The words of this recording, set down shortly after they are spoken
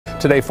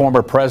Today,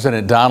 former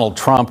President Donald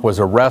Trump was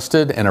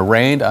arrested and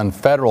arraigned on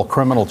federal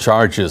criminal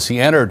charges. He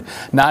entered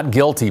not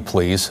guilty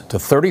pleas to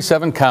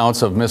 37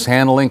 counts of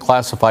mishandling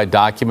classified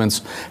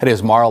documents at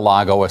his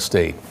Mar-a-Lago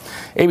estate.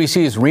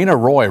 ABC's Rena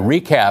Roy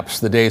recaps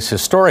the day's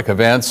historic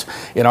events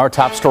in our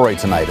top story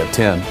tonight at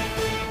 10.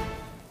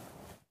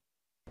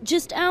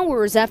 Just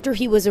hours after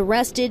he was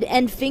arrested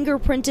and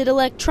fingerprinted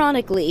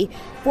electronically,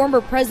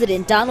 former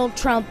President Donald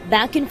Trump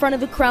back in front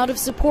of a crowd of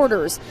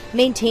supporters,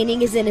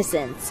 maintaining his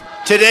innocence.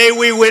 Today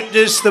we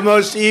witness the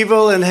most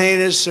evil and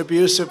heinous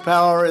abuse of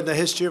power in the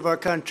history of our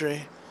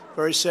country.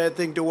 Very sad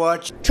thing to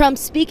watch. Trump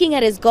speaking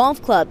at his golf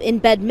club in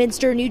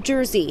Bedminster, New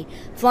Jersey,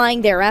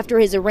 flying there after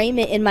his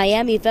arraignment in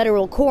Miami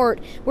federal court,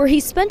 where he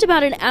spent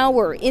about an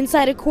hour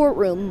inside a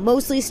courtroom,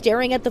 mostly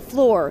staring at the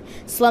floor,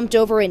 slumped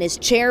over in his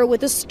chair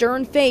with a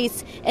stern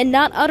face and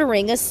not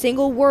uttering a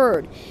single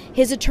word.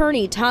 His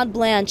attorney, Todd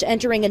Blanche,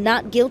 entering a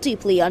not guilty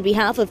plea on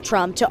behalf of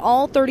Trump to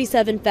all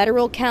 37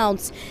 federal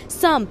counts,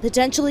 some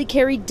potentially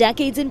carry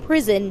decades in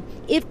prison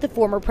if the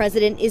former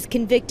president is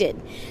convicted.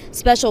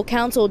 Special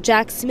counsel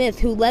Jack Smith,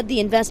 who led the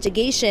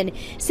investigation,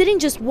 sitting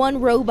just one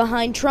row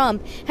behind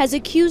Trump, has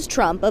accused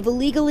Trump of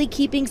illegally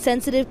keeping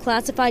sensitive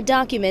classified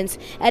documents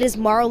at his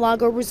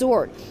Mar-a-Lago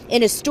resort,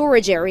 in a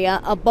storage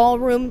area, a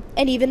ballroom,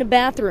 and even a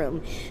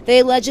bathroom. They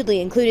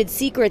allegedly included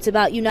secrets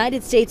about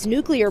United States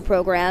nuclear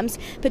programs,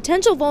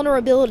 potential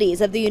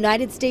vulnerabilities of the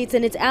United States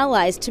and its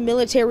allies to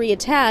military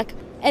attack,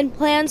 and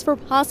plans for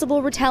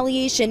possible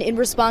retaliation in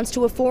response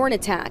to a foreign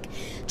attack.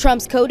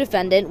 Trump's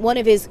co-defendant, one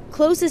of his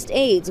closest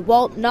aides,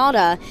 Walt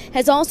Nauta,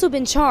 has also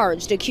been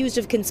charged, accused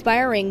of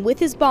conspiring with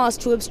his boss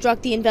to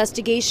obstruct the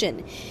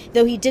investigation,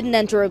 though he didn't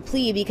enter a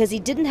plea because he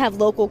didn't have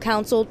local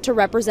counsel to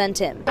represent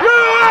him.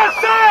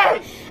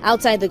 USA!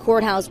 Outside the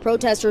courthouse,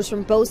 protesters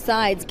from both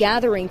sides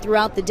gathering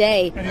throughout the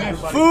day.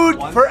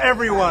 Food for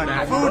everyone.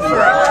 Food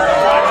for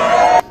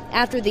everyone.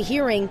 After the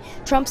hearing,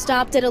 Trump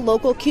stopped at a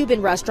local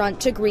Cuban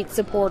restaurant to greet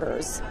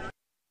supporters.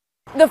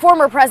 The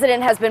former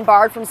president has been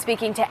barred from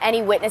speaking to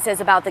any witnesses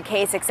about the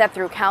case except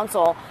through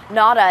counsel.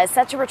 Nauta is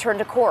set to return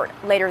to court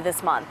later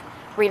this month.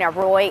 Rena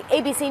Roy,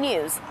 ABC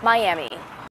News, Miami.